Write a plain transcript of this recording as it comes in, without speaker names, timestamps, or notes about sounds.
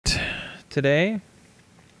today.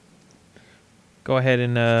 Go ahead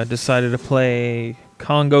and decided to play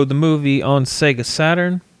Congo the movie on Sega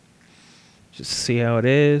Saturn. Just see how it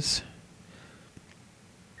is.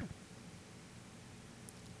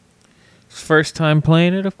 It's first time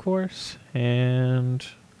playing it, of course, and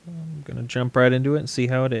I'm gonna jump right into it and see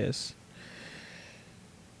how it is.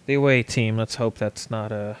 The away team, let's hope that's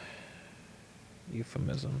not a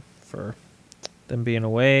euphemism for them being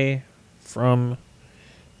away from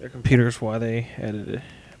their computers while they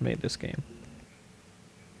made this game.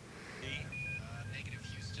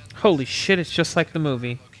 Holy shit, it's just like the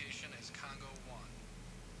movie.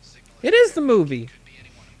 It is the movie.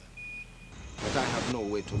 But I have no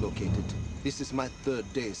way to locate it. This is my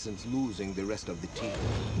third day since losing the rest of the team.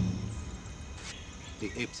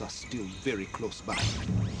 The apes are still very close by.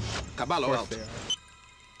 Caballo out.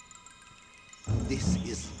 This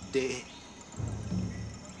is day.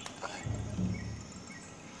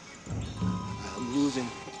 I'm losing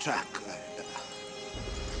track.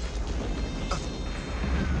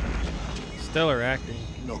 Stellar acting.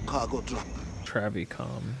 No cargo drop.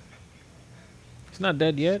 Travicom. He's not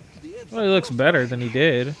dead yet? Well, he looks better than he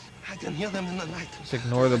did. I can hear them in the night. Just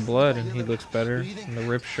ignore the blood and he looks better. And the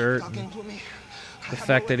ripped shirt. And the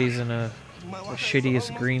fact that he's in the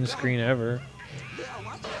shittiest green screen ever.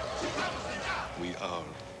 We are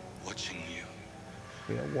watching you.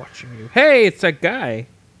 We are watching you. Hey, it's that guy.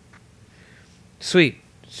 Sweet.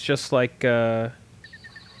 It's just like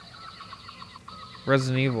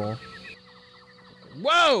Resident Evil.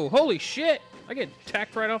 Whoa! Holy shit! I get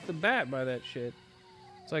attacked right off the bat by that shit.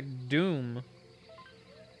 It's like Doom.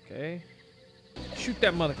 Okay. Shoot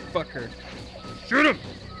that motherfucker. Shoot him!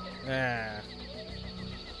 Ah.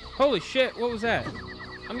 Holy shit, what was that?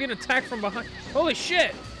 I'm getting attacked from behind. Holy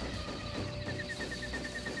shit!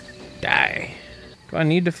 Die. Do I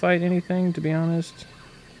need to fight anything, to be honest?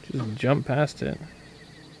 Just jump past it.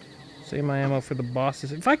 Save my ammo for the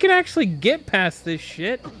bosses. If I can actually get past this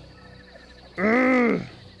shit. Ugh.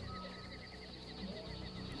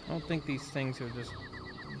 I don't think these things are just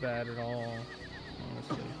bad at all,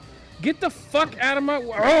 honestly. Get the fuck out of my...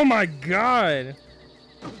 Oh my god!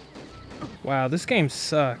 Wow, this game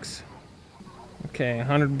sucks. Okay,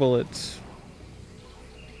 100 bullets.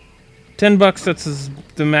 $10, that's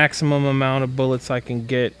the maximum amount of bullets I can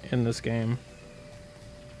get in this game.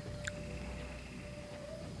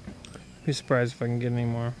 Be surprised if I can get any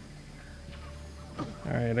more.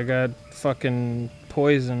 Alright, I got fucking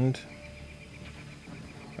poisoned.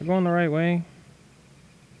 Am I going the right way?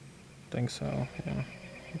 Think so, yeah.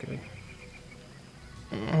 Good.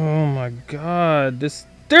 Oh my god, there's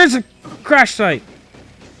a crash site!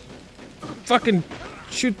 Fucking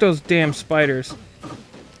shoot those damn spiders.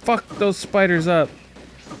 Fuck those spiders up.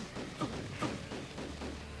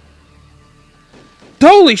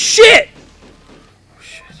 Holy shit! Oh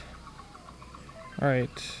shit. Alright,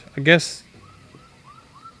 I guess...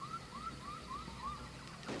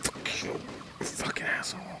 Fuck you, you fucking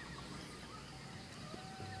asshole.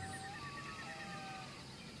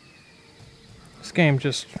 This game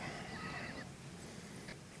just...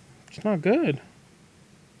 It's not good.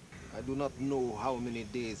 I do not know how many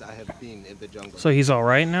days I have been in the jungle. So he's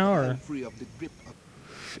alright now, or? I'm free of the grip of...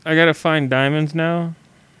 I gotta find diamonds now.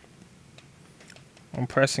 I'm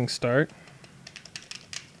pressing start.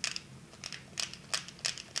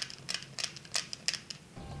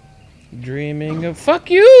 Dreaming of... Fuck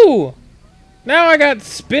you! Now I got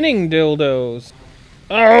spinning dildos.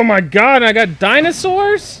 Oh my god, I got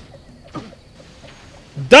dinosaurs?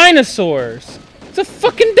 Dinosaurs! It's a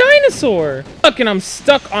fucking dinosaur! Fucking I'm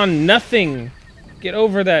stuck on nothing. Get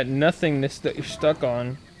over that nothingness that you're stuck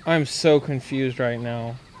on. I'm so confused right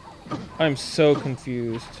now. I'm so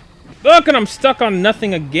confused. Look, and I'm stuck on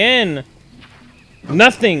nothing again.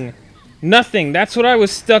 Nothing. Nothing. That's what I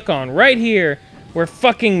was stuck on. Right here. Where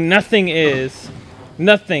fucking nothing is.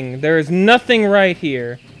 Nothing. There is nothing right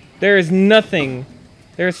here. There is nothing.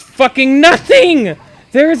 There's fucking nothing!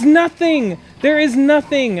 There is nothing! There is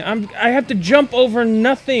nothing! I have to jump over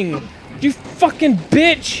nothing! You fucking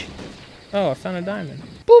bitch! Oh, I found a diamond.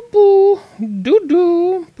 Boop boo! Doo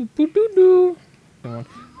doo! Boop boo doo doo! Come on.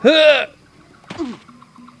 Huh!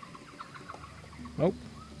 Nope.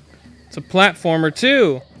 It's a platformer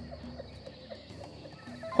too!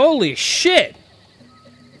 Holy shit!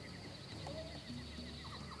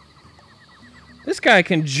 This guy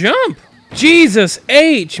can jump! Jesus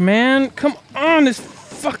H, man! Come on, there's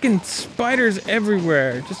fucking spiders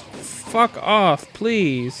everywhere. Just fuck off,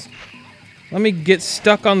 please. Let me get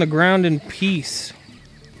stuck on the ground in peace.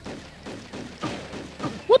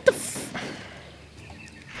 What the f...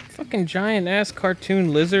 Fuck fucking giant-ass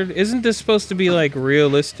cartoon lizard. Isn't this supposed to be, like,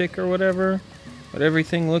 realistic or whatever? But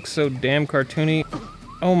everything looks so damn cartoony.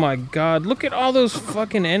 Oh my god, look at all those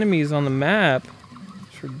fucking enemies on the map.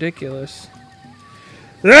 It's ridiculous.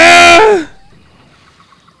 Ah!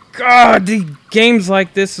 God, the games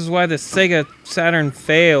like this is why the Sega Saturn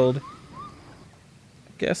failed.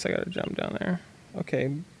 Guess I gotta jump down there. Okay.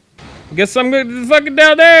 I guess I'm going fucking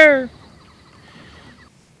down there!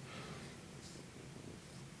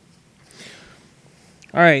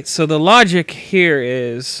 Alright, so the logic here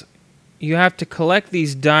is you have to collect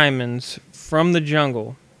these diamonds from the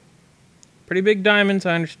jungle. Pretty big diamonds,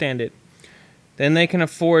 I understand it. Then they can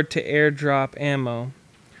afford to airdrop ammo.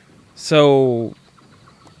 So,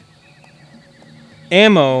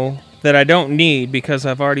 ammo that I don't need because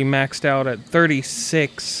I've already maxed out at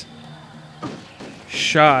 36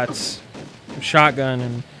 shots. Shotgun,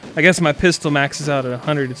 and I guess my pistol maxes out at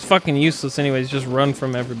 100. It's fucking useless anyways, just run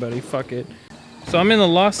from everybody. Fuck it. So I'm in the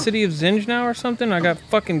lost city of Zinj now or something? I got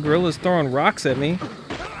fucking gorillas throwing rocks at me.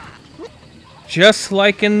 Just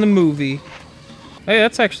like in the movie. Hey,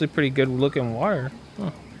 that's actually pretty good looking water.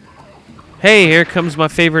 Huh. Hey, here comes my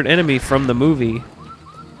favorite enemy from the movie.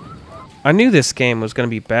 I knew this game was going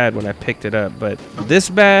to be bad when I picked it up, but this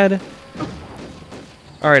bad?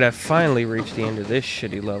 Alright, I finally reached the end of this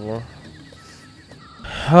shitty level.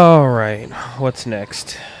 Alright, what's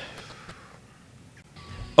next?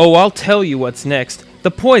 Oh, I'll tell you what's next. The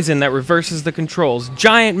poison that reverses the controls,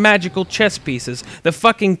 giant magical chess pieces, the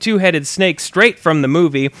fucking two-headed snake straight from the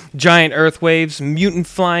movie, giant earth waves, mutant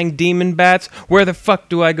flying demon bats, where the fuck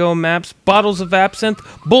do I go maps, bottles of absinthe,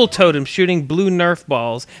 bull totems shooting blue Nerf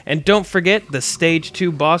balls, and don't forget the Stage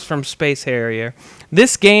 2 boss from Space Harrier.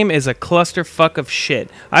 This game is a clusterfuck of shit.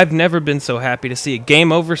 I've never been so happy to see a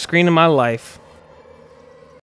game over screen in my life.